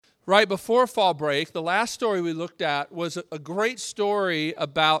Right before fall break, the last story we looked at was a great story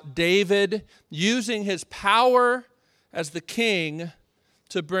about David using his power as the king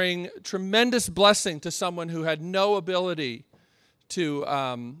to bring tremendous blessing to someone who had no ability to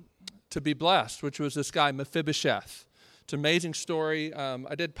be blessed, which was this guy Mephibosheth. It's an amazing story.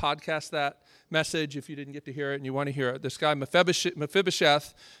 I did podcast that message if you didn't get to hear it and you want to hear it. This guy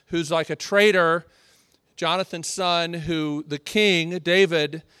Mephibosheth, who's like a traitor, Jonathan's son, who the king,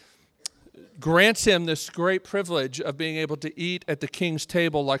 David, grants him this great privilege of being able to eat at the king's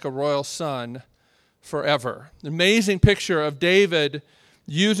table like a royal son forever. An amazing picture of David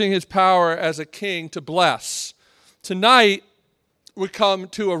using his power as a king to bless. Tonight, we come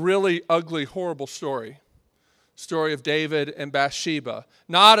to a really ugly, horrible story. Story of David and Bathsheba.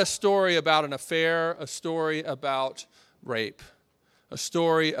 Not a story about an affair, a story about rape. A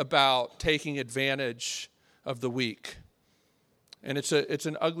story about taking advantage of the weak. And it's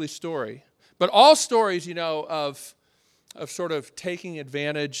an ugly story. But all stories, of sort of taking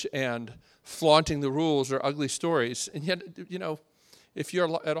advantage and flaunting the rules are ugly stories. And yet, if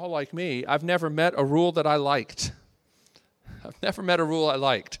you're at all like me, I've never met a rule that I liked. I've never met a rule I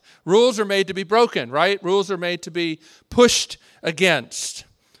liked. Rules are made to be broken, right? Rules are made to be pushed against.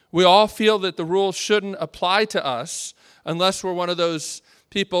 We all feel that the rules shouldn't apply to us unless we're one of those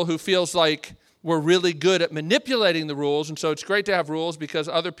people who feels like we're really good at manipulating the rules, and so it's great to have rules because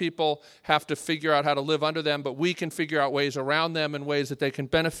other people have to figure out how to live under them, but we can figure out ways around them and ways that they can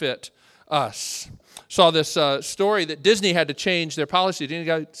benefit us. Saw this story that Disney had to change their policy. Did you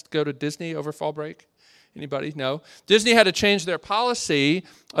guys go to Disney over fall break? Anybody? No? Disney had to change their policy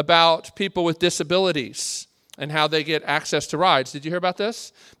about people with disabilities and how they get access to rides. Did you hear about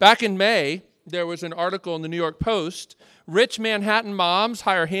this? Back in May, there was an article in the New York Post. Rich Manhattan moms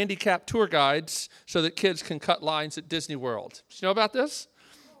hire handicapped tour guides so that kids can cut lines at Disney World. Did you know about this?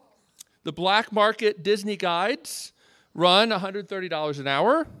 The black market Disney guides run $130 an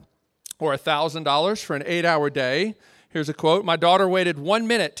hour or $1,000 for an 8-hour day. Here's a quote. "My daughter waited 1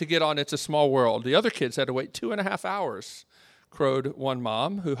 minute to get on It's a Small World. The other kids had to wait 2.5 hours," crowed one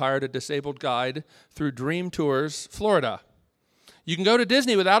mom who hired a disabled guide through Dream Tours, Florida. "You can go to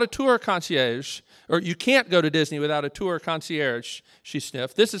Disney without a tour concierge, or you can't go to Disney without a tour concierge," she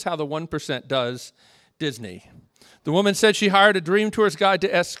sniffed. "This is how the 1% does Disney." The woman said she hired a Dream Tours guide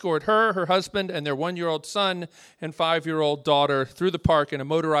to escort her, her husband, and their 1-year-old son and 5-year-old daughter through the park in a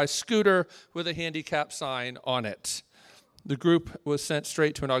motorized scooter with a handicap sign on it. The group was sent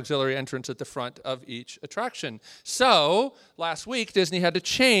straight to an auxiliary entrance at the front of each attraction. So, last week, Disney had to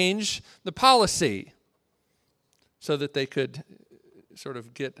change the policy so that they could sort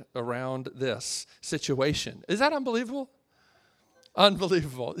of get around this situation. Is that unbelievable?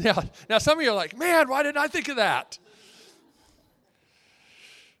 Unbelievable. Yeah. Now, some of you are like, man, why didn't I think of that?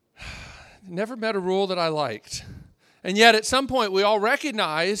 Never met a rule that I liked. And yet, at some point, we all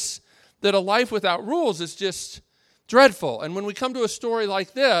recognize that a life without rules is just dreadful. And when we come to a story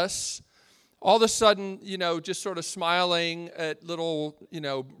like this, all of a sudden, just sort of smiling at little,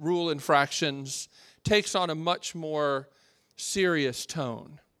 rule infractions takes on a much more serious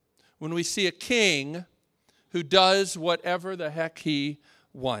tone. When we see a king who does whatever the heck he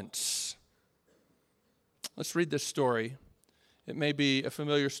wants. Let's read this story. It may be a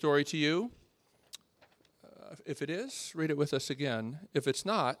familiar story to you. If it is, read it with us again. If it's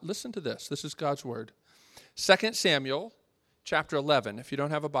not, listen to this. This is God's word. 2 Samuel chapter 11. If you don't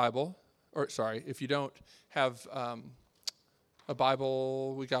have a Bible, if you don't have a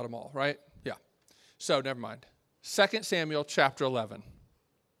Bible, we got them all, right? Yeah. So never mind. 2 Samuel chapter 11.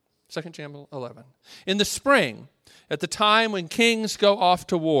 2 Samuel 11. "In the spring, at the time when kings go off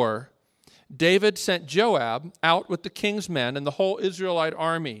to war, David sent Joab out with the king's men and the whole Israelite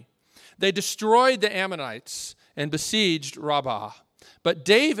army. They destroyed the Ammonites and besieged Rabbah. But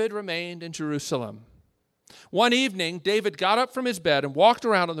David remained in Jerusalem. One evening, David got up from his bed and walked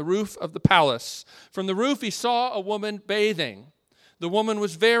around on the roof of the palace. From the roof, he saw a woman bathing. The woman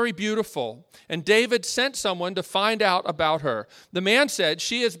was very beautiful, and David sent someone to find out about her. The man said,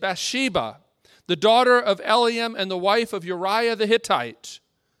 'She is Bathsheba, the daughter of Eliam and the wife of Uriah the Hittite.'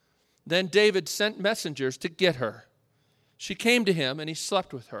 Then David sent messengers to get her. She came to him, and he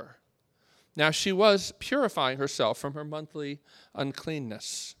slept with her. Now she was purifying herself from her monthly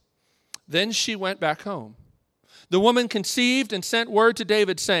uncleanness. Then she went back home. The woman conceived and sent word to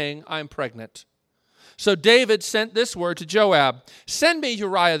David, saying, 'I am pregnant.' So David sent this word to Joab, 'Send me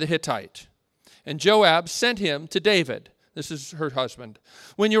Uriah the Hittite.' And Joab sent him to David." This is her husband.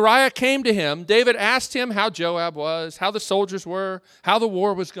 "When Uriah came to him, David asked him how Joab was, how the soldiers were, how the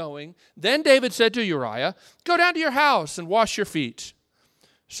war was going. Then David said to Uriah, 'Go down to your house and wash your feet.'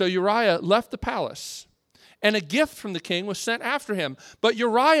 So Uriah left the palace, and a gift from the king was sent after him. But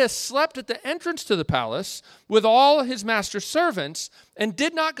Uriah slept at the entrance to the palace with all his master's servants and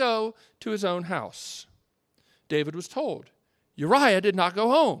did not go to his own house. David was told, Uriah did not go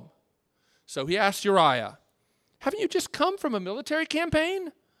home. So he asked Uriah, haven't you just come from a military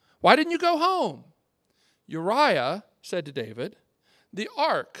campaign? Why didn't you go home? Uriah said to David, the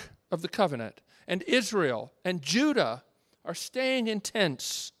ark of the covenant and Israel and Judah are staying in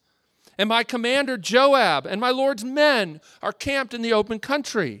tents. And my commander Joab and my Lord's men are camped in the open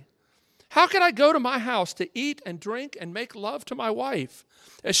country. How can I go to my house to eat and drink and make love to my wife?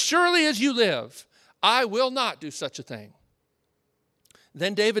 As surely as you live, I will not do such a thing.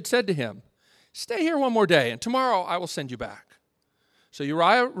 Then David said to him, stay here one more day, and tomorrow I will send you back. So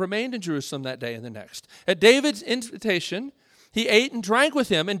Uriah remained in Jerusalem that day and the next. At David's invitation, he ate and drank with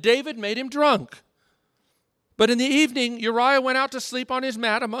him, and David made him drunk. But in the evening, Uriah went out to sleep on his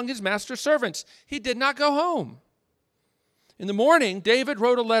mat among his master's servants. He did not go home. In the morning, David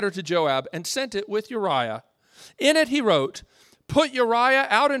wrote a letter to Joab and sent it with Uriah. In it he wrote, put Uriah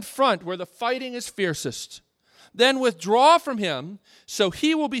out in front where the fighting is fiercest. Then withdraw from him, so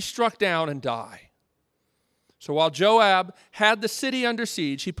he will be struck down and die. So while Joab had the city under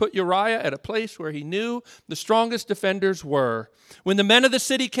siege, he put Uriah at a place where he knew the strongest defenders were. When the men of the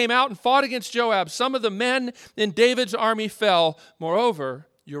city came out and fought against Joab, some of the men in David's army fell. Moreover,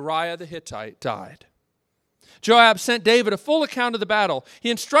 Uriah the Hittite died. Joab sent David a full account of the battle. He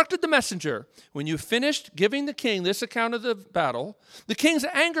instructed the messenger, when you've finished giving the king this account of the battle, the king's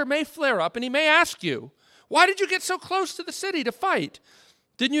anger may flare up and he may ask you, why did you get so close to the city to fight?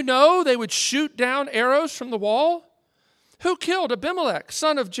 Didn't you know they would shoot down arrows from the wall? Who killed Abimelech,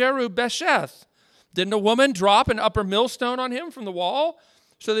 son of Jerub-Besheth? Didn't a woman drop an upper millstone on him from the wall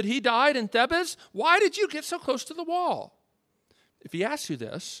so that he died in Thebez? Why did you get so close to the wall? If he asks you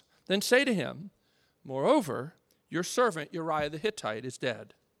this, then say to him, moreover, your servant Uriah the Hittite is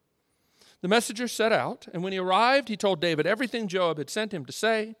dead. The messenger set out, and when he arrived, he told David everything Joab had sent him to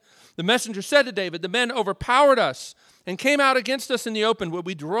say. The messenger said to David, the men overpowered us and came out against us in the open, but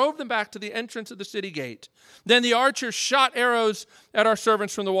we drove them back to the entrance of the city gate. Then the archers shot arrows at our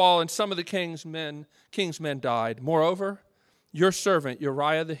servants from the wall, and some of the king's men died. Moreover, your servant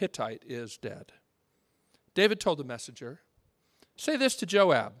Uriah the Hittite is dead. David told the messenger, say this to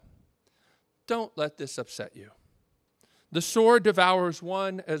Joab, don't let this upset you. The sword devours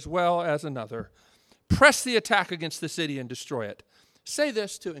one as well as another. Press the attack against the city and destroy it. Say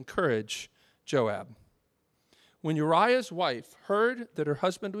this to encourage Joab. When Uriah's wife heard that her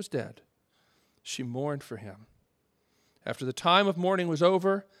husband was dead, she mourned for him. After the time of mourning was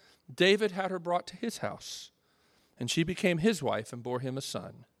over, David had her brought to his house, and she became his wife and bore him a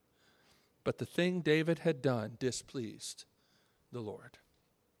son. But the thing David had done displeased the Lord.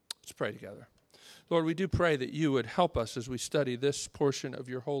 Let's pray together. Lord, we do pray that you would help us as we study this portion of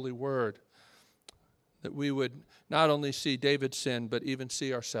your holy word, that we would not only see David's sin, but even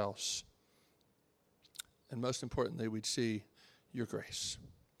see ourselves. And most importantly, we'd see your grace.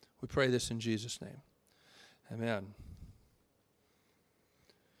 We pray this in Jesus' name. Amen.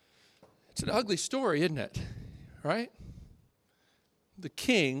 It's an ugly story, isn't it? Right? The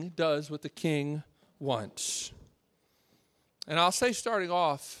king does what the king wants. And I'll say starting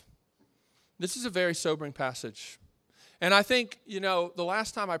off, this is a very sobering passage. And I think, the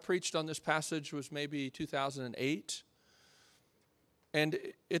last time I preached on this passage was maybe 2008. And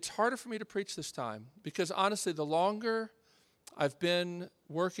it's harder for me to preach this time because honestly, the longer I've been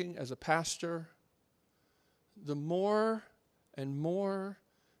working as a pastor, the more and more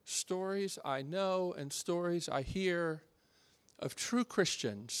stories I know and stories I hear of true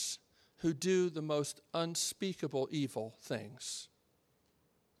Christians who do the most unspeakable evil things.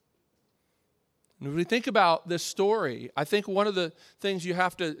 And when we think about this story, I think one of the things you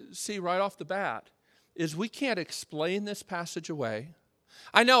have to see right off the bat is we can't explain this passage away.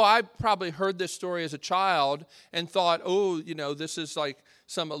 I know I probably heard this story as a child and thought, this is like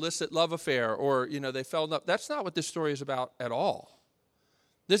some illicit love affair or, they fell in love. That's not what this story is about at all.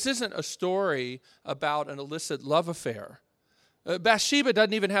 This isn't a story about an illicit love affair. Bathsheba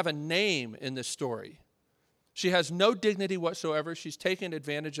doesn't even have a name in this story. She has no dignity whatsoever. She's taken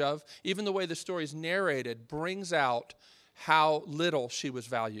advantage of. Even the way the story is narrated brings out how little she was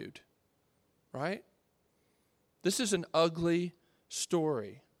valued. Right? This is an ugly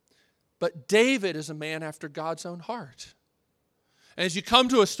story. But David is a man after God's own heart. And as you come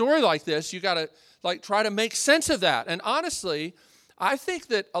to a story like this, you got to try to make sense of that. And honestly, I think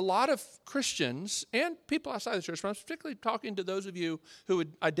that a lot of Christians and people outside the church, but I'm particularly talking to those of you who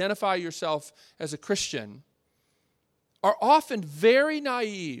would identify yourself as a Christian, are often very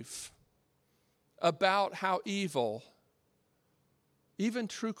naive about how evil even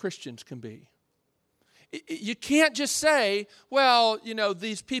true Christians can be. You can't just say, well,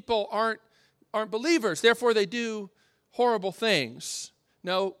 these people aren't believers, therefore they do horrible things.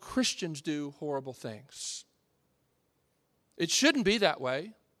 No, Christians do horrible things. It shouldn't be that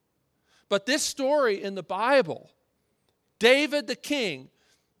way. But this story in the Bible, David the king,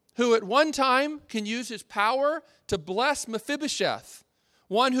 who at one time can use his power to bless Mephibosheth,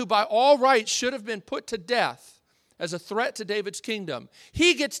 one who by all rights should have been put to death as a threat to David's kingdom.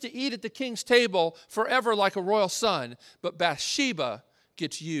 He gets to eat at the king's table forever like a royal son, but Bathsheba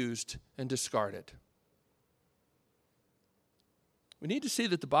gets used and discarded. We need to see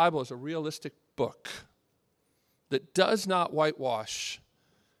that the Bible is a realistic book that does not whitewash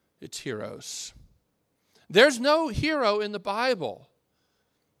its heroes. There's no hero in the Bible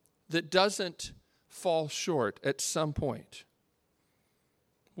that doesn't fall short at some point.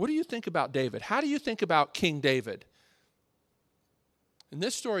 What do you think about David? How do you think about King David? In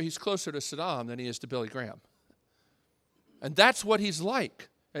this story, he's closer to Saddam than he is to Billy Graham. And that's what he's like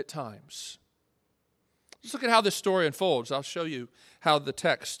at times. Just look at how this story unfolds. I'll show you how the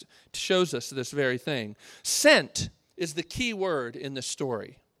text shows us this very thing. Sent is the key word in this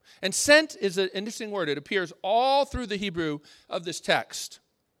story. And sent is an interesting word. It appears all through the Hebrew of this text.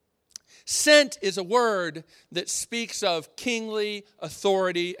 Sent is a word that speaks of kingly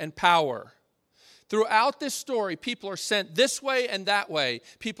authority and power. Throughout this story, people are sent this way and that way.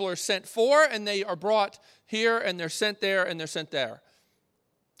 People are sent for, and they are brought here, and they're sent there, and they're sent there.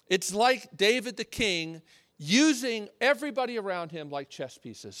 It's like David the king using everybody around him like chess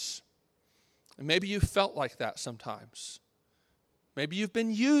pieces. And maybe you felt like that sometimes. Maybe you've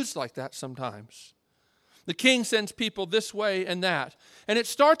been used like that sometimes. The king sends people this way and that. And it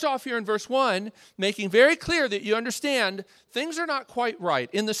starts off here in verse 1, making very clear that you understand things are not quite right.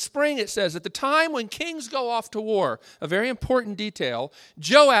 In the spring, it says, at the time when kings go off to war, a very important detail,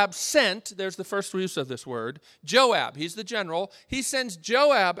 Joab sent, there's the first use of this word, Joab, he's the general, he sends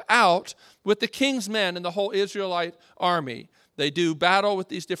Joab out with the king's men and the whole Israelite army. They do battle with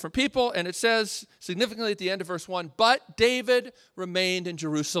these different people, and it says significantly at the end of verse 1, but David remained in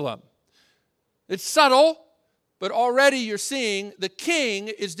Jerusalem. It's subtle, but already you're seeing the king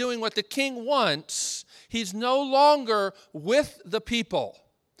is doing what the king wants. He's no longer with the people.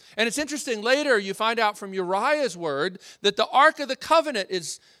 And it's interesting, later you find out from Uriah's word that the Ark of the Covenant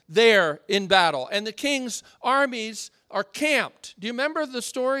is there in battle, and the king's armies are camped. Do you remember the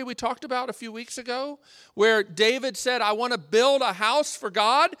story we talked about a few weeks ago where David said, I want to build a house for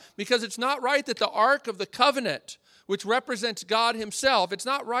God because it's not right that the Ark of the Covenant, which represents God himself, it's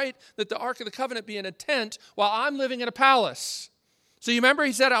not right that the Ark of the Covenant be in a tent while I'm living in a palace. So you remember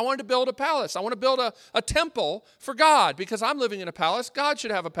he said, I wanted to build a palace. I want to build a temple for God because I'm living in a palace. God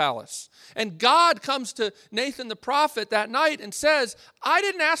should have a palace. And God comes to Nathan the prophet that night and says, I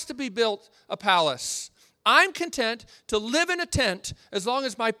didn't ask to be built a palace. I'm content to live in a tent as long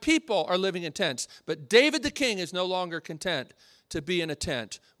as my people are living in tents. But David the king is no longer content to be in a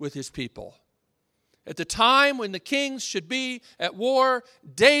tent with his people. At the time when the kings should be at war,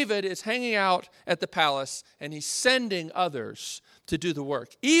 David is hanging out at the palace and he's sending others to do the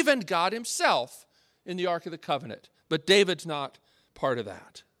work. Even God himself in the Ark of the Covenant. But David's not part of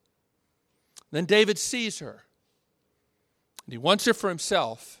that. Then David sees her. And he wants her for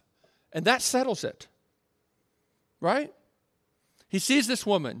himself. And that settles it. Right? He sees this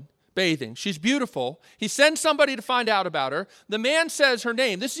woman bathing. She's beautiful. He sends somebody to find out about her. The man says her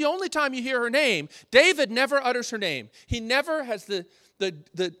name. This is the only time you hear her name. David never utters her name. He never has the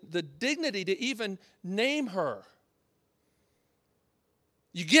dignity to even name her.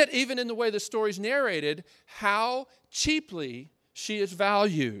 You get, even in the way the story's narrated, how cheaply she is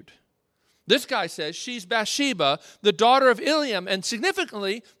valued. This guy says she's Bathsheba, the daughter of Eliam, and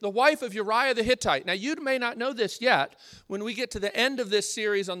significantly, the wife of Uriah the Hittite. Now, you may not know this yet. When we get to the end of this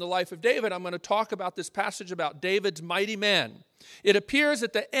series on the life of David, I'm going to talk about this passage about David's mighty men. It appears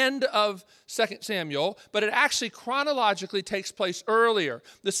at the end of 2 Samuel, but it actually chronologically takes place earlier.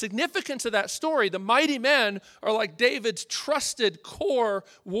 The significance of that story, the mighty men are like David's trusted core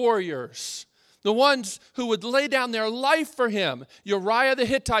warriors. The ones who would lay down their life for him. Uriah the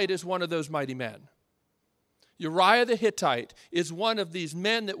Hittite is one of those mighty men. Uriah the Hittite is one of these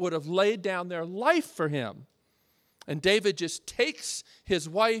men that would have laid down their life for him. And David just takes his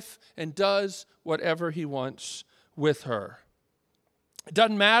wife and does whatever he wants with her. It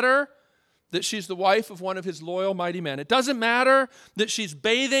doesn't matter that she's the wife of one of his loyal mighty men. It doesn't matter that she's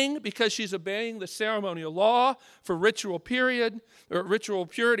bathing because she's obeying the ceremonial law for ritual purity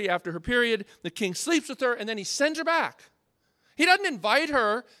after her period. The king sleeps with her and then he sends her back. He doesn't invite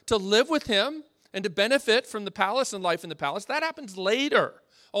her to live with him and to benefit from the palace and life in the palace. That happens later,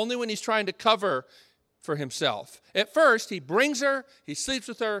 only when he's trying to cover for himself. At first, he brings her, he sleeps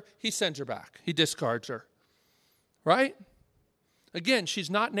with her, he sends her back. He discards her. Right? Again,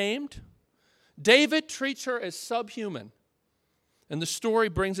 she's not named. David treats her as subhuman. And the story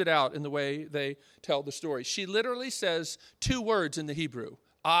brings it out in the way they tell the story. She literally says 2 words in the Hebrew.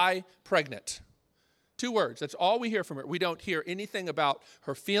 I pregnant. 2 words. That's all we hear from her. We don't hear anything about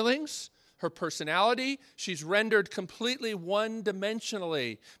her feelings, her personality. She's rendered completely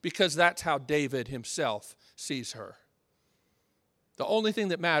one-dimensionally because that's how David himself sees her. The only thing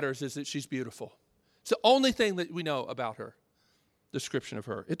that matters is that she's beautiful. It's the only thing that we know about her, description of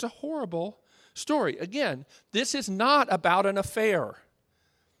her. It's a horrible story. Again, this is not about an affair.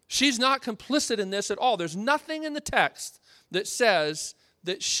 She's not complicit in this at all. There's nothing in the text that says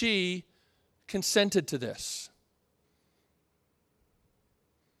that she consented to this.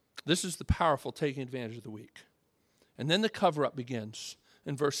 This is the powerful taking advantage of the weak. And then the cover-up begins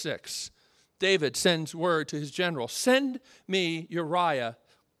in verse 6. David sends word to his general, send me Uriah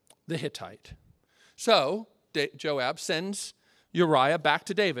the Hittite. So Joab sends Uriah back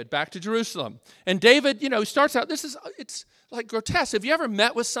to David, back to Jerusalem. And David, starts out, it's like grotesque. Have you ever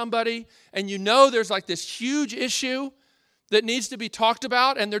met with somebody and there's like this huge issue that needs to be talked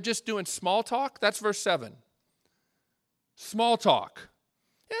about and they're just doing small talk? That's verse 7. Small talk.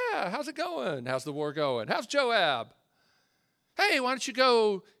 Yeah, how's it going? How's the war going? How's Joab? Hey, why don't you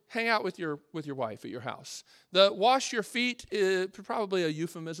go hang out with your wife at your house? The wash your feet is probably a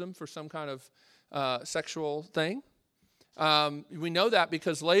euphemism for some kind of sexual thing. We know that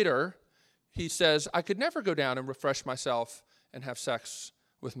because later he says, I could never go down and refresh myself and have sex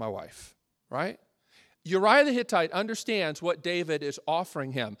with my wife, right? Uriah the Hittite understands what David is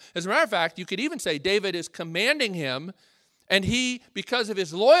offering him. As a matter of fact, you could even say David is commanding him, and he, because of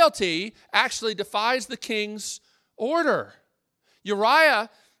his loyalty, actually defies the king's order.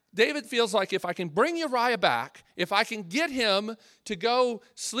 David feels like if I can bring Uriah back, if I can get him to go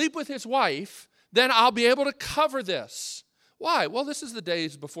sleep with his wife, then I'll be able to cover this. Why? Well, this is the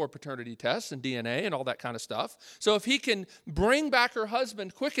days before paternity tests and DNA and all that kind of stuff. So if he can bring back her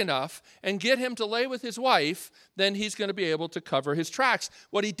husband quick enough and get him to lay with his wife, then he's going to be able to cover his tracks.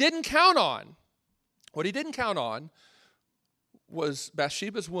 What he didn't count on was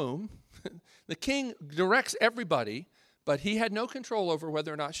Bathsheba's womb. The king directs everybody, but he had no control over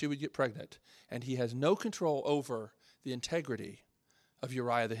whether or not she would get pregnant. And he has no control over the integrity of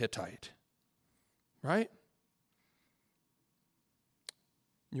Uriah the Hittite. Right?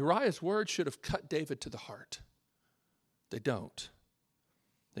 Uriah's words should have cut David to the heart. They don't.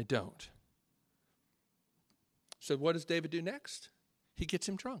 They don't. So what does David do next? He gets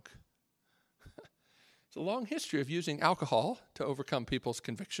him drunk. It's a long history of using alcohol to overcome people's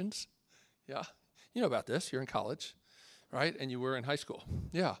convictions. Yeah. You know about this. You're in college, right? And you were in high school.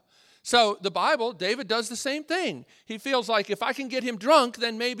 Yeah. So the Bible, David does the same thing. He feels like if I can get him drunk,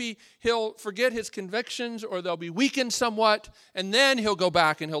 then maybe he'll forget his convictions or they'll be weakened somewhat, and then he'll go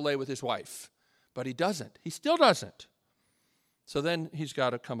back and he'll lay with his wife. But he doesn't. He still doesn't. So then he's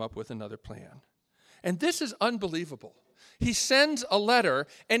got to come up with another plan. And this is unbelievable. He sends a letter,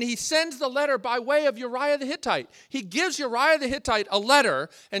 and he sends the letter by way of Uriah the Hittite. He gives Uriah the Hittite a letter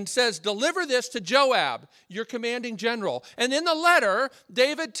and says, deliver this to Joab, your commanding general. And in the letter,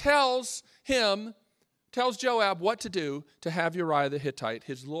 David tells Joab what to do to have Uriah the Hittite,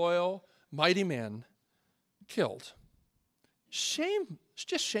 his loyal, mighty man, killed. It's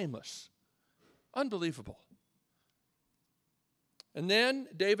just shameless. Unbelievable. And then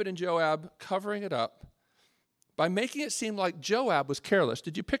David and Joab covering it up by making it seem like Joab was careless.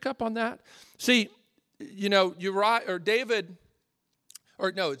 Did you pick up on that? See,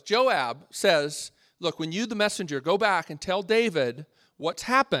 Joab says, look, when you, the messenger, go back and tell David what's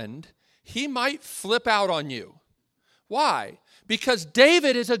happened, he might flip out on you. Why? Because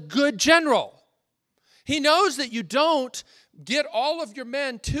David is a good general. He knows that you don't get all of your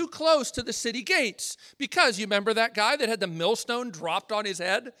men too close to the city gates, because you remember that guy that had the millstone dropped on his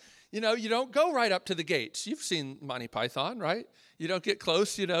head? You don't go right up to the gates. You've seen Monty Python, right? You don't get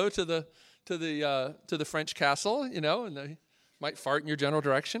close, to the French castle, and they might fart in your general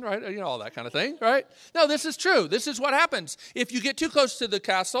direction, right? All that kind of thing, right? No, this is true. This is what happens. If you get too close to the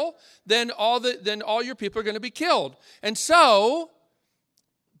castle, then all your people are going to be killed. And so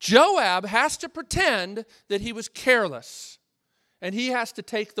Joab has to pretend that he was careless, and he has to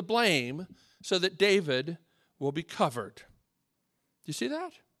take the blame so that David will be covered. Do you see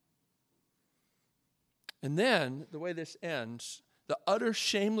that? And then, the way this ends, the utter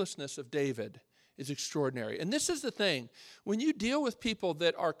shamelessness of David is extraordinary. And this is the thing. When you deal with people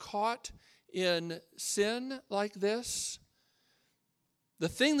that are caught in sin like this, the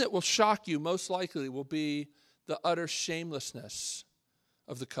thing that will shock you most likely will be the utter shamelessness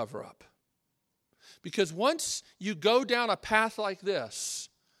of the cover-up. Because once you go down a path like this,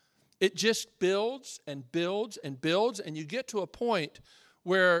 it just builds and builds and builds, and you get to a point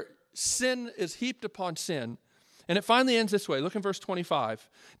where sin is heaped upon sin. And it finally ends this way. Look in verse 25.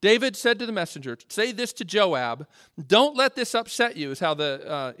 David said to the messenger, say this to Joab, don't let this upset you, is how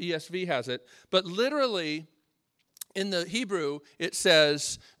the ESV has it. But literally, in the Hebrew, it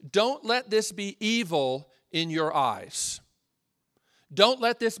says, don't let this be evil in your eyes. Don't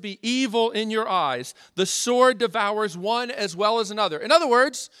let this be evil in your eyes. The sword devours one as well as another. In other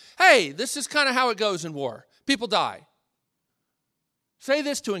words, hey, this is kind of how it goes in war. People die. Say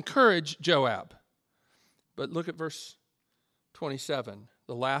this to encourage Joab. But look at verse 27,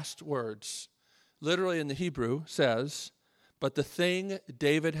 the last words. Literally in the Hebrew says, but the thing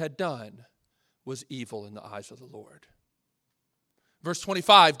David had done was evil in the eyes of the Lord. Verse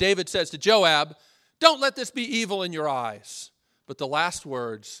 25, David says to Joab, don't let this be evil in your eyes. But the last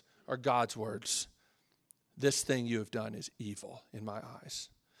words are God's words. This thing you have done is evil in my eyes.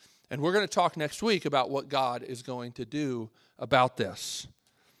 And we're going to talk next week about what God is going to do about this.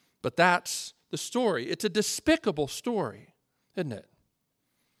 But that's the story. It's a despicable story, isn't it?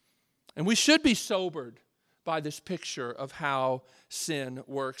 And we should be sobered by this picture of how sin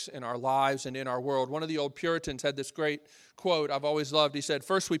works in our lives and in our world. One of the old Puritans had this great quote I've always loved. He said,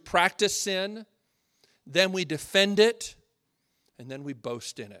 first we practice sin, then we defend it, and then we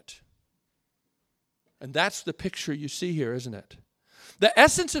boast in it. And that's the picture you see here, isn't it? The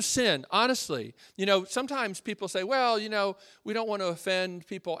essence of sin, honestly, sometimes people say, well, we don't want to offend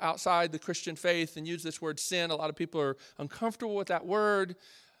people outside the Christian faith and use this word sin. A lot of people are uncomfortable with that word.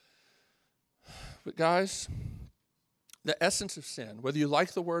 But guys, the essence of sin, whether you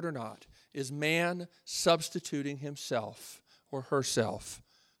like the word or not, is man substituting himself or herself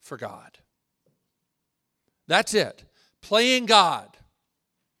for God. That's it. Playing God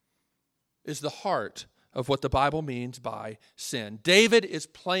is the heart of what the Bible means by sin. David is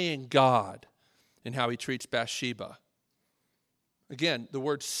playing God in how he treats Bathsheba. Again, the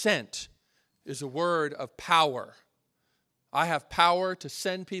word sent is a word of power. I have power to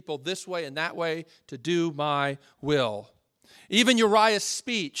send people this way and that way to do my will. Even Uriah's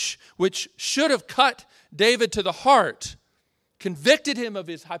speech, which should have cut David to the heart, convicted him of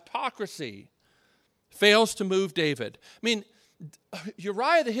his hypocrisy, fails to move David.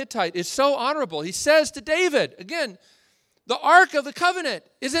 Uriah the Hittite is so honorable. He says to David, again, the Ark of the Covenant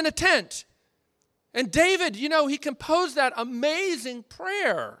is in a tent. And David, he composed that amazing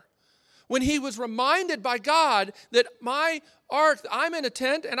prayer when he was reminded by God that my ark, I'm in a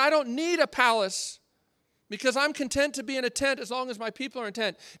tent and I don't need a palace because I'm content to be in a tent as long as my people are in a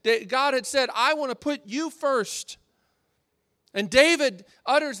tent. God had said, I want to put you first. And David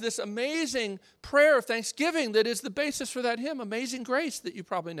utters this amazing prayer of thanksgiving that is the basis for that hymn, Amazing Grace, that you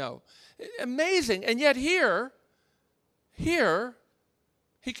probably know. Amazing. And yet here,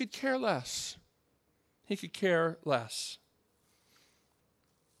 he could care less. He could care less.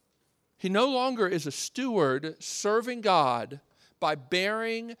 He no longer is a steward serving God by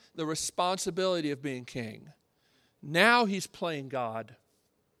bearing the responsibility of being king. Now he's playing God.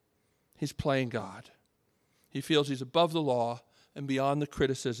 He's playing God. He feels he's above the law and beyond the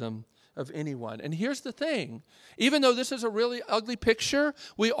criticism of anyone. And here's the thing. Even though this is a really ugly picture,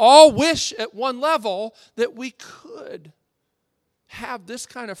 we all wish at one level that we could have this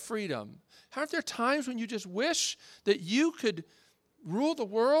kind of freedom. Aren't there times when you just wish that you could rule the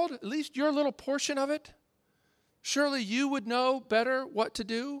world, at least your little portion of it? Surely you would know better what to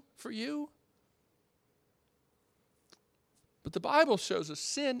do for you. But the Bible shows us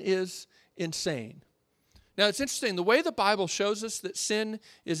sin is insane. Now, it's interesting. The way the Bible shows us that sin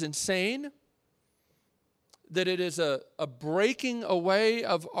is insane, that it is a breaking away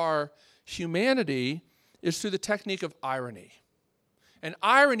of our humanity, is through the technique of irony. And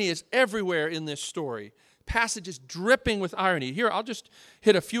irony is everywhere in this story. Passages dripping with irony. Here, I'll just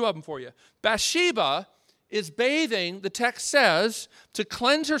hit a few of them for you. Bathsheba is bathing, the text says, to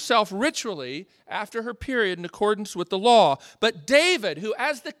cleanse herself ritually after her period in accordance with the law. But David, who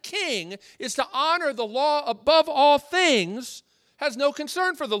as the king is to honor the law above all things, has no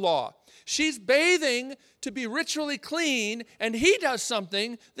concern for the law. She's bathing to be ritually clean, and he does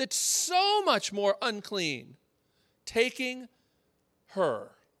something that's so much more unclean, taking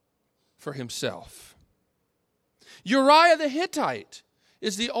her for himself. Uriah the Hittite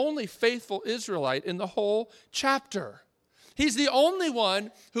is the only faithful Israelite in the whole chapter. He's the only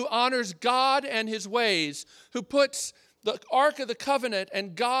one who honors God and his ways, who puts the Ark of the Covenant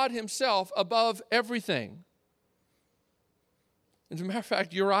and God himself above everything. As a matter of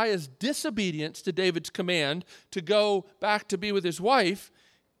fact, Uriah's disobedience to David's command to go back to be with his wife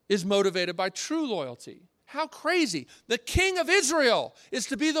is motivated by true loyalty. How crazy. The king of Israel is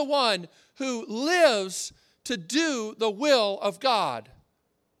to be the one who lives to do the will of God.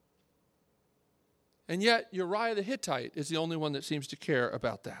 And yet Uriah the Hittite is the only one that seems to care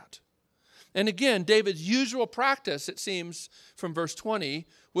about that. And again, David's usual practice, it seems from verse 20,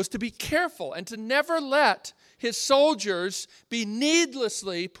 was to be careful and to never let his soldiers be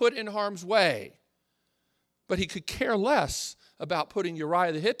needlessly put in harm's way. But he could care less about putting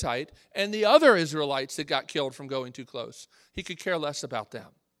Uriah the Hittite and the other Israelites that got killed from going too close. He could care less about them.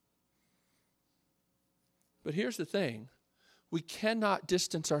 But here's the thing. We cannot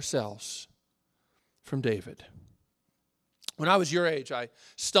distance ourselves from David. When I was your age, I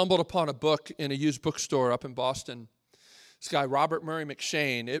stumbled upon a book in a used bookstore up in Boston. This guy, Robert Murray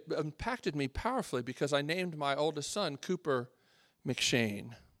McShane. It impacted me powerfully because I named my oldest son Cooper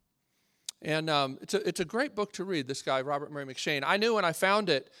McShane. And it's a great book to read, this guy, Robert Murray McShane. I knew when I found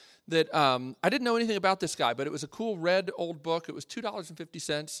it that I didn't know anything about this guy, but it was a cool red old book. It was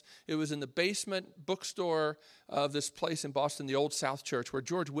 $2.50. It was in the basement bookstore of this place in Boston, the Old South Church, where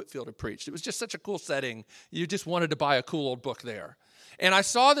George Whitefield had preached. It was just such a cool setting. You just wanted to buy a cool old book there. And I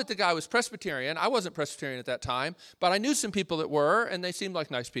saw that the guy was Presbyterian. I wasn't Presbyterian at that time, but I knew some people that were, and they seemed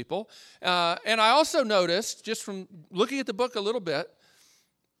like nice people. And I also noticed, just from looking at the book a little bit,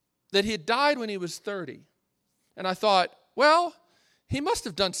 that he had died when he was 30. And I thought, well, he must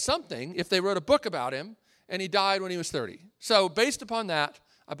have done something if they wrote a book about him, and he died when he was 30. So based upon that,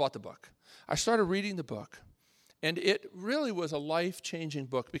 I bought the book. I started reading the book, and it really was a life-changing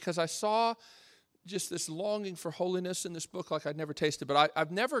book because I saw just this longing for holiness in this book like I'd never tasted. But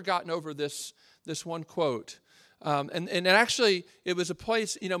I've never gotten over this one quote. And actually, it was a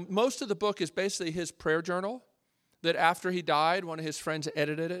place, most of the book is basically his prayer journal that after he died, one of his friends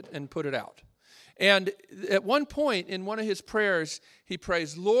edited it and put it out. And at one point in one of his prayers, he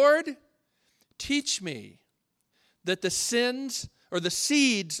prays, Lord, teach me that the sins or the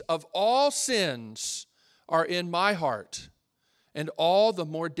seeds of all sins are in my heart, and all the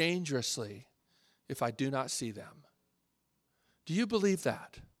more dangerously if I do not see them. Do you believe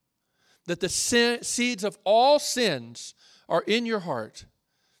that? That the seeds of all sins are in your heart,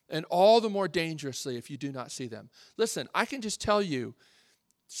 and all the more dangerously if you do not see them. Listen, I can just tell you,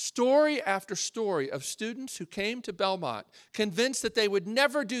 story after story of students who came to Belmont convinced that they would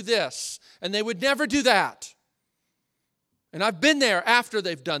never do this and they would never do that. And I've been there after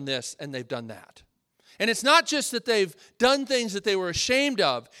they've done this and they've done that. And it's not just that they've done things that they were ashamed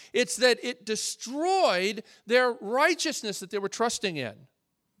of. It's that it destroyed their righteousness that they were trusting in.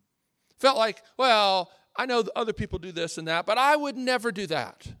 Felt like, well, I know other people do this and that, but I would never do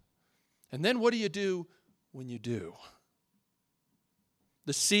that. And then what do you do when you do?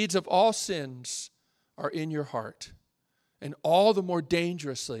 The seeds of all sins are in your heart, and all the more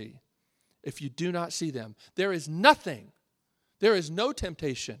dangerously if you do not see them. There is nothing, there is no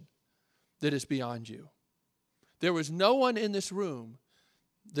temptation that is beyond you. There was no one in this room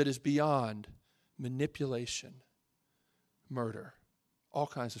that is beyond manipulation, murder, all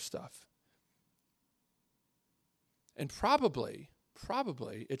kinds of stuff. And probably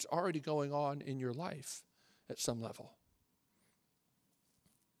it's already going on in your life at some level.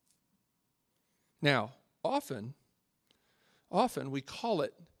 Now, often we call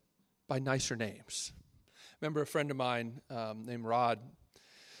it by nicer names. I remember a friend of mine named Rod,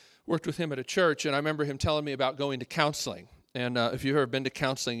 worked with him at a church, and I remember him telling me about going to counseling. And if you've ever been to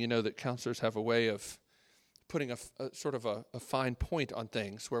counseling, you know that counselors have a way of putting a sort of a fine point on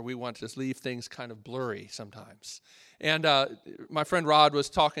things where we want to leave things kind of blurry sometimes. And my friend Rod was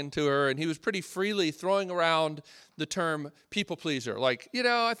talking to her, and he was pretty freely throwing around the term people pleaser. Like,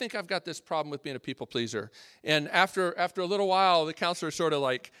 I think I've got this problem with being a people pleaser. And after a little while, the counselor sort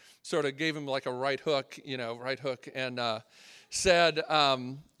of gave him like a right hook, and said,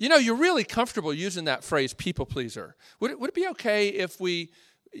 you're really comfortable using that phrase people pleaser. Would it be okay if we,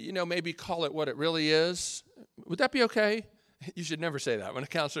 maybe call it what it really is? Would that be okay? You should never say that. When a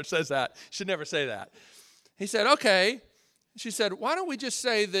counselor says that, you should never say that. He said, okay. She said, why don't we just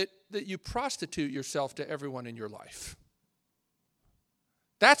say that you prostitute yourself to everyone in your life?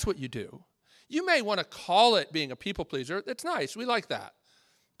 That's what you do. You may want to call it being a people pleaser. That's nice. We like that.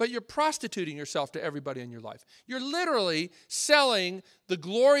 But you're prostituting yourself to everybody in your life. You're literally selling the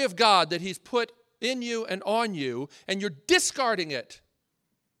glory of God that he's put in you and on you, and you're discarding it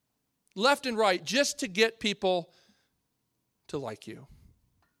left and right just to get people to like you.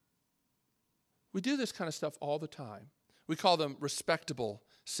 We do this kind of stuff all the time. We call them respectable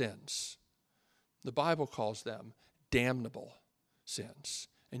sins. The Bible calls them damnable sins.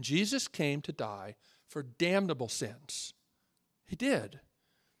 And Jesus came to die for damnable sins. He did.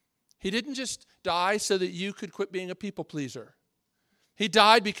 He didn't just die so that you could quit being a people pleaser. He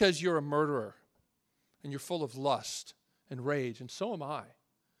died because you're a murderer and you're full of lust and rage, and so am I.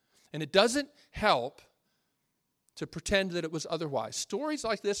 And it doesn't help to pretend that it was otherwise. Stories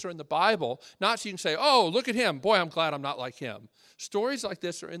like this are in the Bible, not so you can say, oh, look at him. Boy, I'm glad I'm not like him. Stories like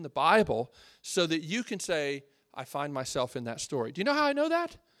this are in the Bible so that you can say, I find myself in that story. Do you know how I know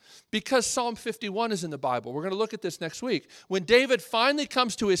that? Because Psalm 51 is in the Bible. We're going to look at this next week. When David finally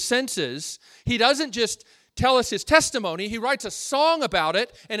comes to his senses, he doesn't just tell us his testimony. He writes a song about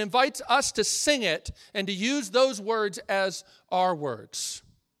it and invites us to sing it and to use those words as our words.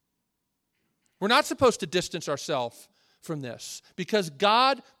 We're not supposed to distance ourselves from this because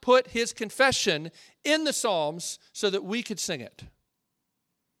God put his confession in the Psalms so that we could sing it.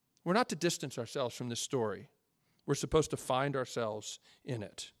 We're not to distance ourselves from this story. We're supposed to find ourselves in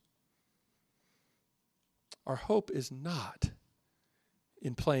it. Our hope is not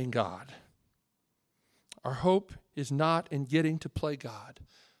in playing God. Our hope is not in getting to play God.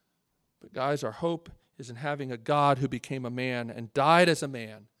 But guys, our hope is in having a God who became a man and died as a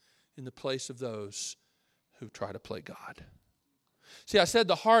man in the place of those who try to play God. See, I said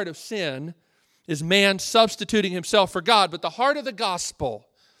the heart of sin is man substituting himself for God, but the heart of the gospel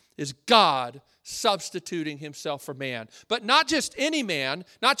is God substituting himself for man. But not just any man,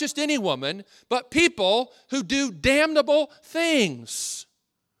 not just any woman, but people who do damnable things.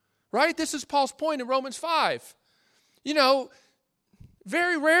 Right? This is Paul's point in Romans 5. You know,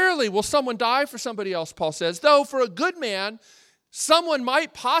 very rarely will someone die for somebody else, Paul says. Though for a good man, someone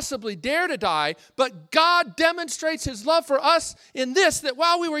might possibly dare to die, but God demonstrates his love for us in this, that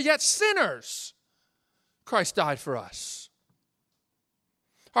while we were yet sinners, Christ died for us.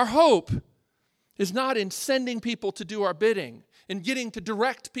 Our hope is not in sending people to do our bidding, in getting to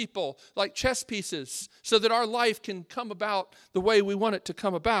direct people like chess pieces so that our life can come about the way we want it to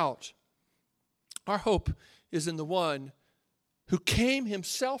come about. Our hope is in the one who came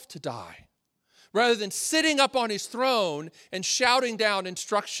himself to die, rather than sitting up on his throne and shouting down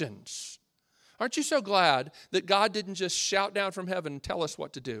instructions. Aren't you so glad that God didn't just shout down from heaven and tell us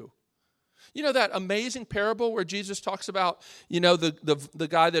what to do? You know that amazing parable where Jesus talks about, the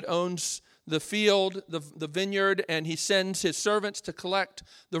guy that owns the field, the vineyard, and he sends his servants to collect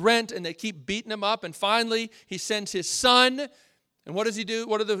the rent, and they keep beating him up, and finally he sends his son, and what does he do?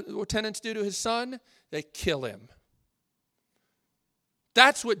 What do the tenants do to his son? They kill him.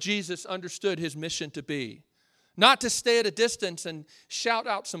 That's what Jesus understood his mission to be. Not to stay at a distance and shout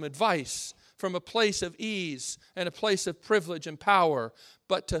out some advice from a place of ease and a place of privilege and power,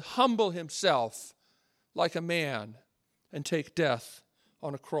 but to humble himself like a man and take death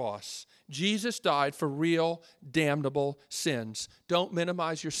on a cross. Jesus died for real, damnable sins. Don't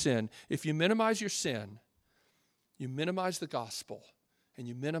minimize your sin. If you minimize your sin, you minimize the gospel, and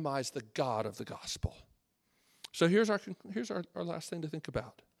you minimize the God of the gospel. So here's our last thing to think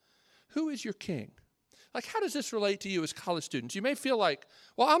about. Who is your king? Like, how does this relate to you as college students? You may feel like,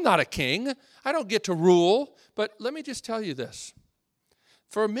 well, I'm not a king. I don't get to rule. But let me just tell you this.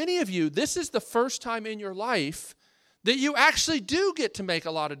 For many of you, this is the first time in your life that you actually do get to make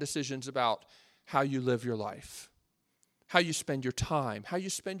a lot of decisions about how you live your life, how you spend your time, how you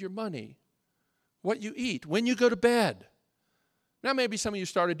spend your money, what you eat, when you go to bed. Now, maybe some of you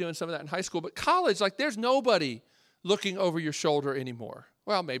started doing some of that in high school, but college, like, there's nobody looking over your shoulder anymore.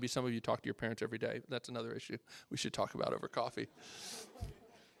 Well, maybe some of you talk to your parents every day. That's another issue we should talk about over coffee.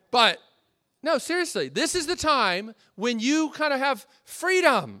 But, no, seriously, this is the time when you kind of have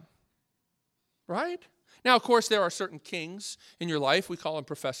freedom, right? Now, of course, there are certain kings in your life. We call them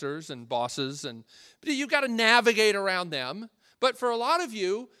professors and bosses, but you've got to navigate around them. But for a lot of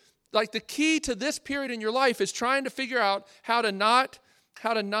you, like, the key to this period in your life is trying to figure out how to not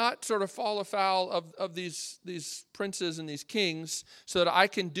sort of fall afoul of these princes and these kings so that I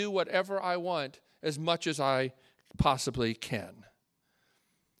can do whatever I want as much as I possibly can.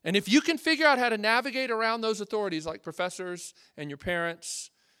 And if you can figure out how to navigate around those authorities like professors and your parents,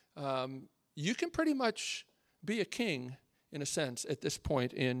 you can pretty much be a king, in a sense, at this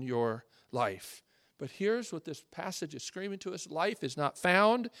point in your life. But here's what this passage is screaming to us. Life is not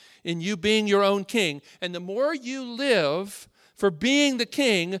found in you being your own king. And the more you live for being the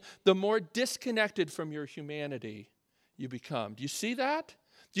king, the more disconnected from your humanity you become. Do you see that?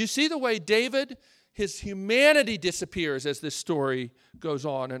 Do you see the way David his humanity disappears as this story goes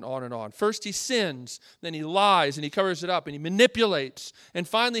on and on and on. First he sins, then he lies, and he covers it up, and he manipulates, and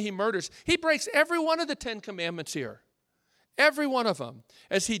finally he murders. He breaks every one of the 10 commandments here. Every one of them,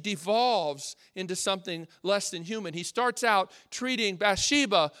 as he devolves into something less than human. He starts out treating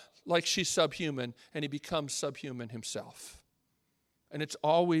Bathsheba like she's subhuman, and he becomes subhuman himself. And it's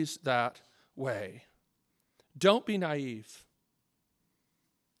always that way. Don't be naive.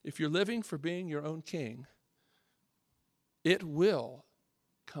 If you're living for being your own king, it will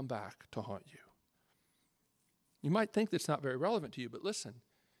come back to haunt you. You might think that's not very relevant to you, but listen.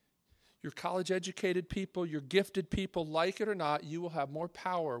 Your college-educated people, your gifted people, like it or not, you will have more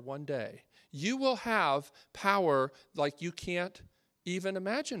power one day. You will have power like you can't even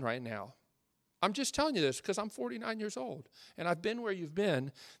imagine right now. I'm just telling you this because I'm 49 years old, and I've been where you've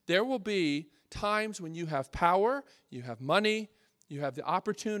been. There will be times when you have power, you have money, you have the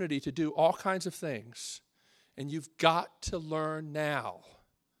opportunity to do all kinds of things, and you've got to learn now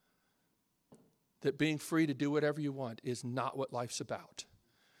that being free to do whatever you want is not what life's about.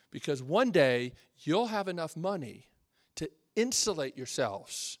 Because one day, you'll have enough money to insulate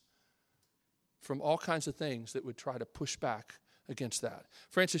yourselves from all kinds of things that would try to push back against that.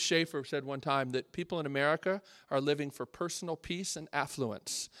 Francis Schaeffer said one time that people in America are living for personal peace and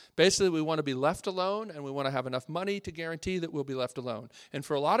affluence. Basically, we want to be left alone, and we want to have enough money to guarantee that we'll be left alone. And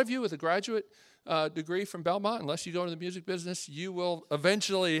for a lot of you with a graduate degree from Belmont, unless you go into the music business, you will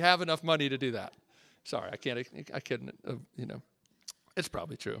eventually have enough money to do that. Sorry, I couldn't, it's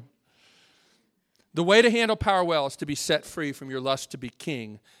probably true. The way to handle power well is to be set free from your lust to be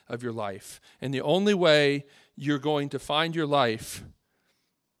king of your life. And the only way you're going to find your life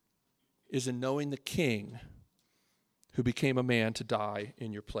is in knowing the king who became a man to die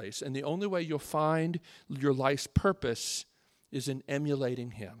in your place. And the only way you'll find your life's purpose is in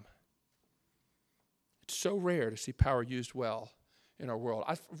emulating him. It's so rare to see power used well in our world.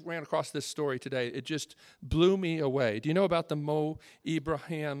 I ran across this story today. It just blew me away. Do you know about the Mo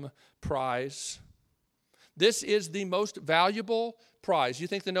Ibrahim Prize? This is the most valuable prize. You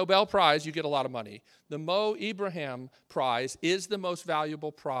think the Nobel Prize, you get a lot of money. The Mo Ibrahim Prize is the most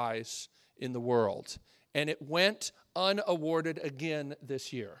valuable prize in the world. And it went unawarded again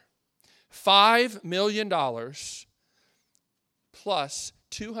this year. $5 million plus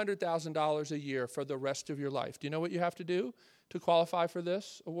 $200,000 a year for the rest of your life. Do you know what you have to do to qualify for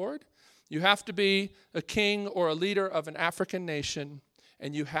this award? You have to be a king or a leader of an African nation,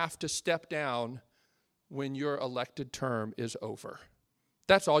 and you have to step down when your elected term is over.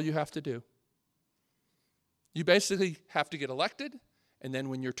 That's all you have to do. You basically have to get elected, and then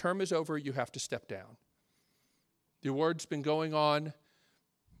when your term is over, you have to step down. The award's been going on,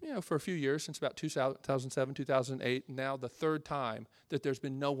 for a few years, since about 2007, 2008, and now the third time that there's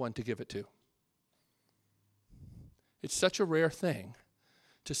been no one to give it to. It's such a rare thing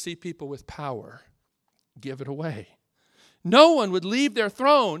to see people with power give it away. No one would leave their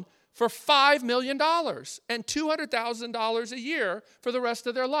throne for $5 million and $200,000 a year for the rest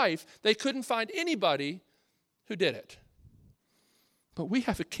of their life. They couldn't find anybody who did it. But we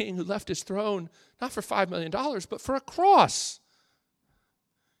have a king who left his throne not for $5 million, but for a cross.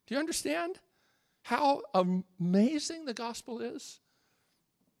 Do you understand how amazing the gospel is?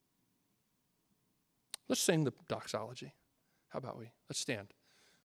 Let's sing the doxology. How about we? Let's stand.